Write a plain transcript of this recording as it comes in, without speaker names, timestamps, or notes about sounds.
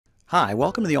Hi,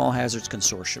 welcome to the Hazards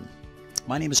Consortium.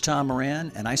 My name is Tom Moran,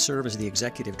 and I serve as the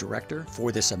Executive Director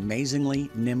for this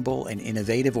amazingly nimble and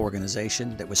innovative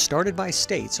organization that was started by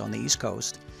states on the East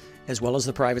Coast, as well as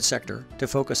the private sector, to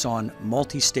focus on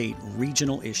multi-state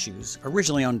regional issues,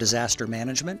 originally on disaster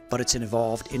management, but it's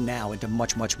evolved now into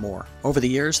much more. Over the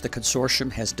years, the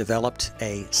consortium has developed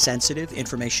a sensitive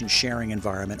information sharing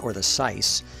environment, or the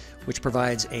SICE, which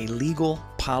provides a legal,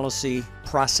 policy,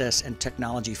 process, and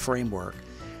technology framework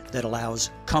that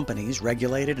allows companies,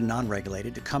 regulated and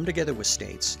non-regulated, to come together with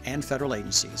states and federal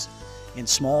agencies in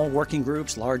small working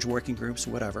groups, large working groups,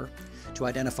 whatever, to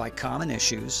identify common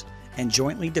issues and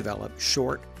jointly develop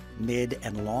short, mid,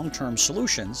 and long-term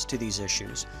solutions to these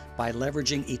issues by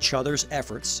leveraging each other's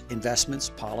efforts, investments,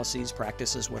 policies,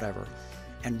 practices, whatever,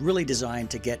 and really designed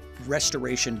to get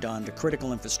restoration done to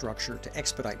critical infrastructure, to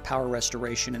expedite power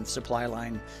restoration and supply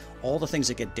line, all the things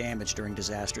that get damaged during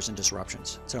disasters and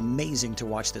disruptions. It's amazing to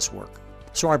watch this work.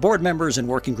 So our board members and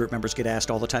working group members get asked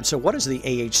all the time, so what does the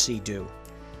AHC do?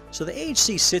 So the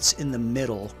AHC sits in the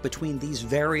middle between these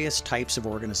various types of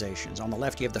organizations. On the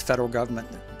left, you have the federal government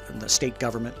and the state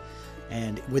government,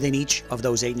 and within each of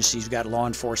those agencies, you've got law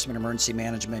enforcement, emergency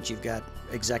management, you've got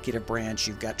executive branch,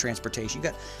 you've got transportation,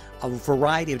 you've got a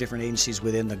variety of different agencies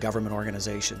within the government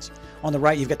organizations. On the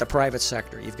right, you've got the private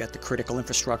sector. You've got the critical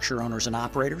infrastructure owners and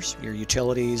operators, your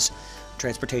utilities,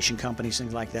 transportation companies,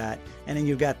 things like that. And then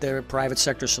you've got the private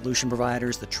sector solution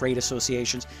providers, the trade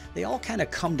associations. They all kind of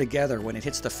come together when it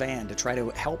hits the fan to try to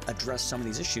help address some of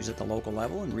these issues at the local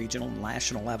level and regional and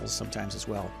national levels sometimes as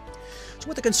well. So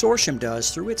what the consortium does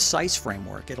through its SICE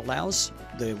framework, it allows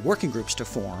the working groups to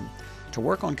form, to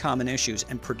work on common issues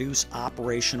and produce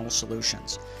operational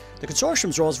solutions. The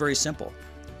consortium's role is very simple.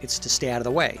 It's to stay out of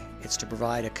the way. It's to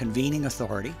provide a convening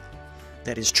authority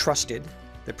that is trusted,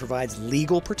 that provides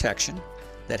legal protection,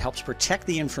 that helps protect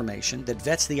the information, that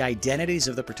vets the identities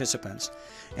of the participants,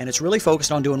 and it's really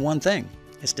focused on doing one thing.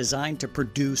 It's designed to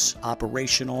produce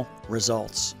operational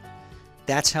results.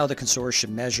 That's how the consortium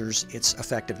measures its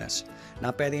effectiveness.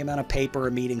 Not by the amount of paper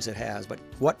or meetings it has, but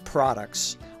what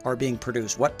products are being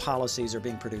produced, what policies are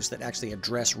being produced that actually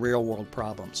address real-world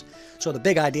problems. So the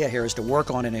big idea here is to work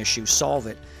on an issue, solve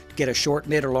it, get a short,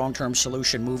 mid, or long-term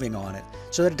solution moving on it,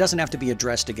 so that it doesn't have to be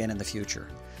addressed again in the future.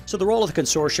 So the role of the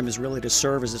consortium is really to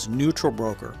serve as this neutral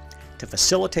broker, to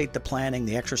facilitate the planning,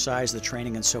 the exercise, the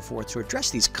training, and so forth, to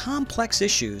address these complex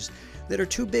issues that are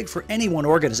too big for any one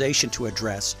organization to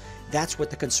address. That's what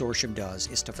the consortium does,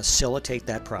 is to facilitate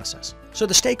that process. So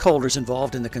the stakeholders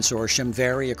involved in the consortium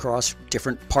vary across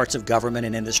different parts of government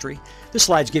and industry. This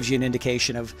slide gives you an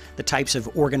indication of the types of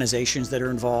organizations that are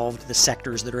involved, the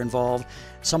sectors that are involved,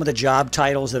 some of the job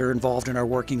titles that are involved in our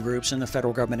working groups and the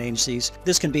federal government agencies.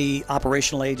 This can be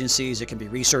operational agencies, it can be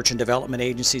research and development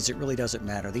agencies, it really doesn't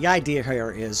matter. The idea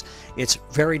here is it's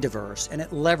very diverse and it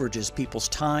leverages people's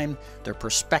time, their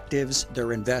perspectives,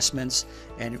 their investments,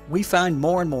 and we find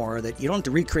more and more that you don't have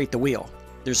to recreate the wheel.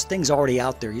 There's things already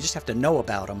out there, you just have to know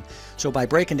about them. So by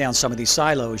breaking down some of these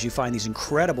silos, you find these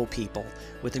incredible people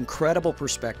with incredible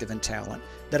perspective and talent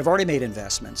that have already made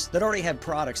investments, that already have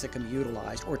products that can be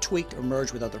utilized or tweaked or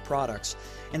merged with other products,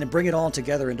 and then bring it all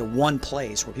together into one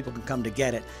place where people can come to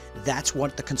get it. That's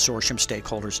what the consortium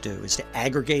stakeholders do, is to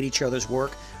aggregate each other's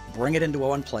work, bring it into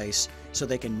one place so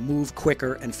they can move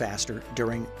quicker and faster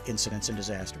during incidents and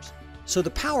disasters. So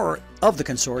the power of the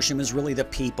consortium is really the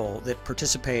people that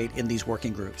participate in these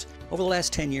working groups. Over the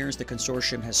last 10 years, the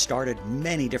consortium has started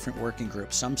many different working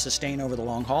groups. Some sustain over the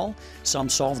long haul, some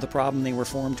solve the problem they were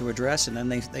formed to address, and then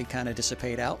they kind of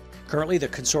dissipate out. Currently, the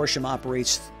consortium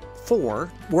operates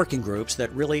 4 working groups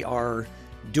that really are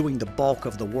doing the bulk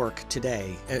of the work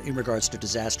today in regards to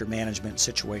disaster management,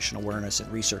 situational awareness,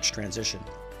 and research transition.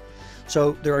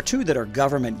 So there are 2 that are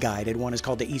government guided. One is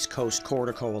called the East Coast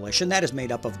Corridor Coalition. That is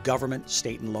made up of government,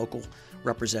 state, and local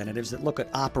representatives that look at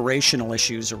operational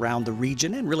issues around the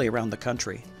region and really around the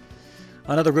country.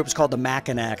 Another group is called the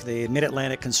MACANAC, the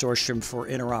Mid-Atlantic Consortium for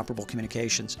Interoperable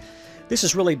Communications. This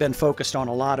has really been focused on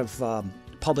a lot of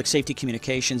public safety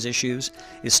communications issues.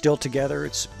 It's still together.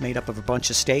 It's made up of a bunch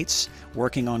of states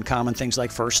working on common things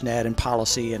like FirstNet and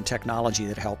policy and technology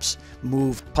that helps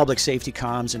move public safety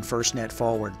comms and FirstNet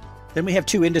forward. Then we have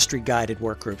 2 industry-guided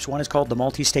work groups. One is called the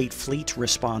Multi-State Fleet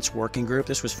Response Working Group.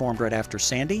 This was formed right after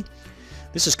Sandy.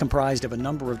 This is comprised of a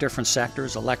number of different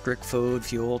sectors: electric, food,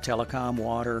 fuel, telecom,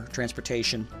 water,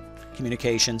 transportation,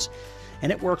 communications.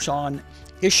 And it works on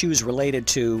issues related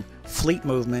to fleet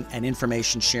movement and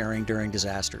information sharing during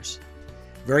disasters.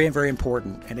 Very, very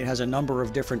important, and it has a number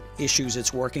of different issues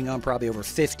it's working on, probably over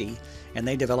 50, and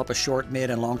they develop a short,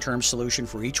 mid, and long-term solution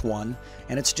for each one,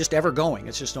 and it's just ever going,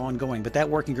 it's just ongoing. But that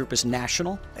working group is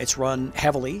national. It's run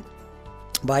heavily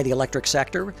by the electric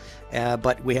sector,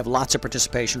 but we have lots of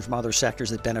participation from other sectors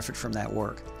that benefit from that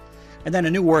work. And then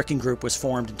a new working group was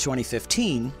formed in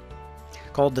 2015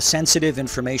 called the Sensitive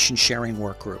Information Sharing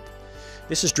Work Group.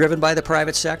 This is driven by the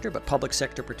private sector, but public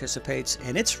sector participates,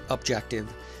 and its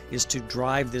objective is to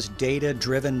drive this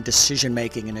data-driven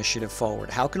decision-making initiative forward.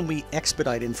 How can we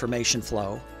expedite information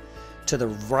flow to the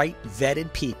right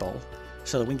vetted people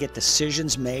so that we can get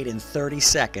decisions made in 30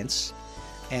 seconds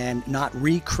and not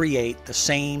recreate the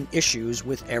same issues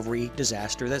with every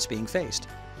disaster that's being faced?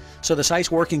 So the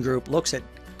SICE working group looks at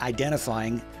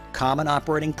identifying common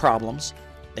operating problems.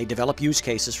 They develop use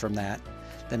cases from that.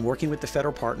 Then working with the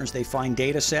federal partners, they find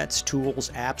data sets, tools,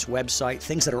 apps, website,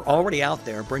 things that are already out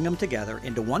there, bring them together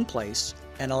into one place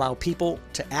and allow people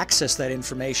to access that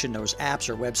information, those apps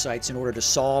or websites, in order to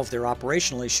solve their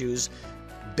operational issues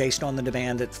based on the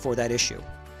demand for that issue.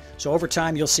 So over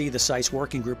time, you'll see the SICE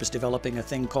working group is developing a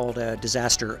thing called a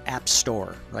disaster app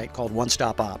store, right, called One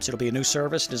Stop Ops. It'll be a new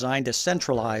service designed to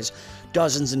centralize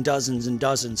dozens and dozens and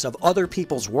dozens of other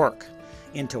people's work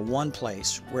into one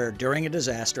place, where during a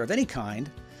disaster of any kind,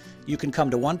 you can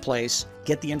come to one place,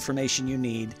 get the information you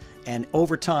need, and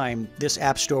over time, this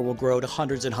app store will grow to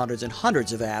hundreds and hundreds and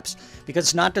hundreds of apps, because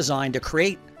it's not designed to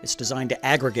create, it's designed to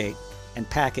aggregate and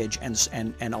package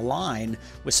and align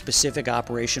with specific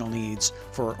operational needs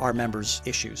for our members'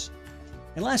 issues.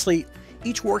 And lastly,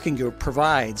 each working group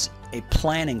provides a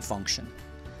planning function,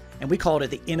 and we call it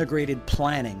the integrated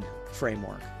planning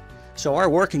framework. So our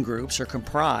working groups are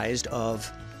comprised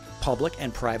of public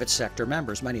and private sector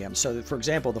members, many of them. So for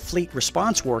example, the Fleet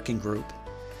Response Working Group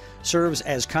serves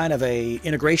as kind of a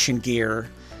integration gear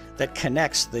that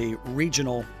connects the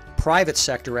regional private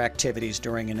sector activities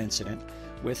during an incident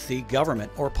with the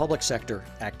government or public sector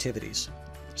activities.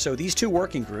 So these two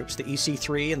working groups, the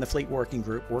EC3 and the Fleet Working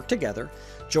Group, work together,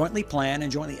 jointly plan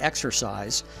and jointly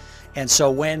exercise. And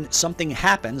so when something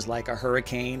happens, like a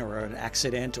hurricane or an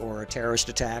accident or a terrorist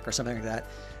attack or something like that,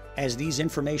 as these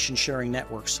information sharing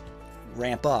networks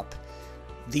ramp up,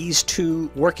 these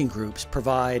two working groups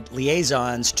provide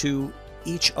liaisons to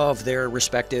each of their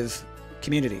respective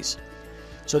communities.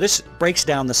 So this breaks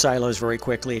down the silos very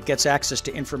quickly. It gets access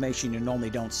to information you normally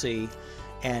don't see,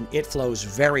 and it flows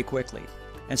very quickly.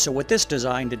 And so what this is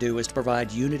designed to do is to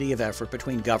provide unity of effort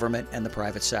between government and the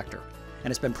private sector. And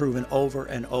it's been proven over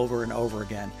and over and over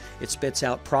again. It spits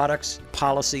out products,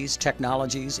 policies,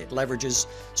 technologies. It leverages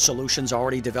solutions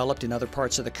already developed in other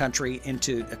parts of the country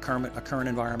into a current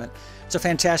environment. It's a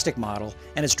fantastic model,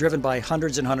 and it's driven by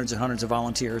hundreds and hundreds and hundreds of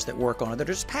volunteers that work on it that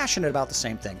are just passionate about the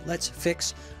same thing. Let's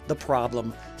fix the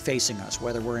problem facing us,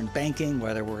 whether we're in banking,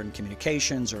 whether we're in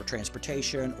communications or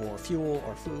transportation or fuel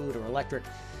or food or electric.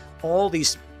 All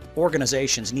these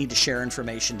organizations need to share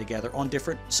information together on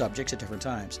different subjects at different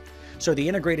times. So the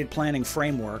integrated planning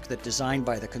framework that's designed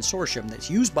by the consortium, that's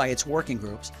used by its working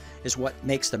groups, is what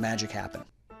makes the magic happen.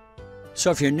 So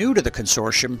if you're new to the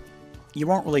consortium, you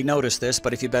won't really notice this,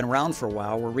 but if you've been around for a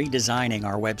while, we're redesigning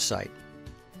our website.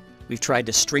 We've tried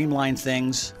to streamline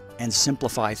things and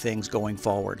simplify things going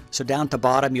forward. So down at the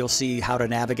bottom, you'll see how to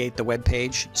navigate the web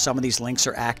page. Some of these links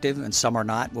are active and some are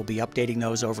not. We'll be updating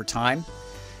those over time.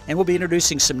 And we'll be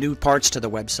introducing some new parts to the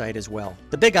website as well.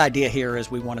 The big idea here is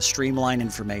we want to streamline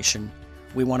information.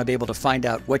 We want to be able to find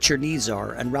out what your needs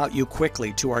are and route you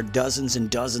quickly to our dozens and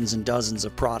dozens and dozens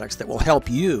of products that will help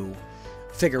you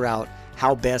figure out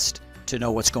how best to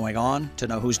know what's going on, to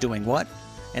know who's doing what,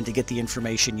 and to get the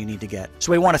information you need to get.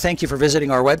 So we want to thank you for visiting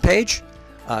our webpage.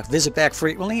 Visit back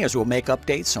frequently, as we'll make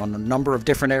updates on a number of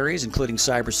different areas, including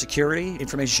cybersecurity,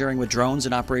 information sharing with drones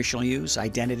and operational use,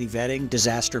 identity vetting,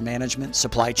 disaster management,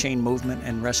 supply chain movement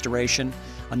and restoration,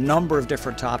 a number of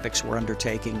different topics we're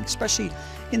undertaking, especially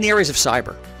in the areas of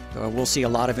cyber. We'll see a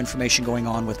lot of information going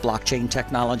on with blockchain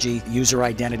technology, user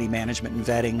identity management and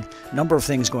vetting, a number of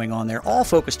things going on there, all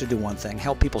focused to do one thing: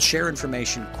 help people share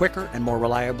information quicker and more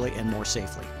reliably and more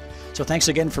safely. So thanks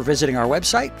again for visiting our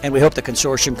website, and we hope the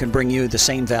consortium can bring you the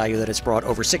same value that it's brought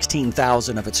over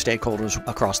 16,000 of its stakeholders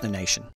across the nation.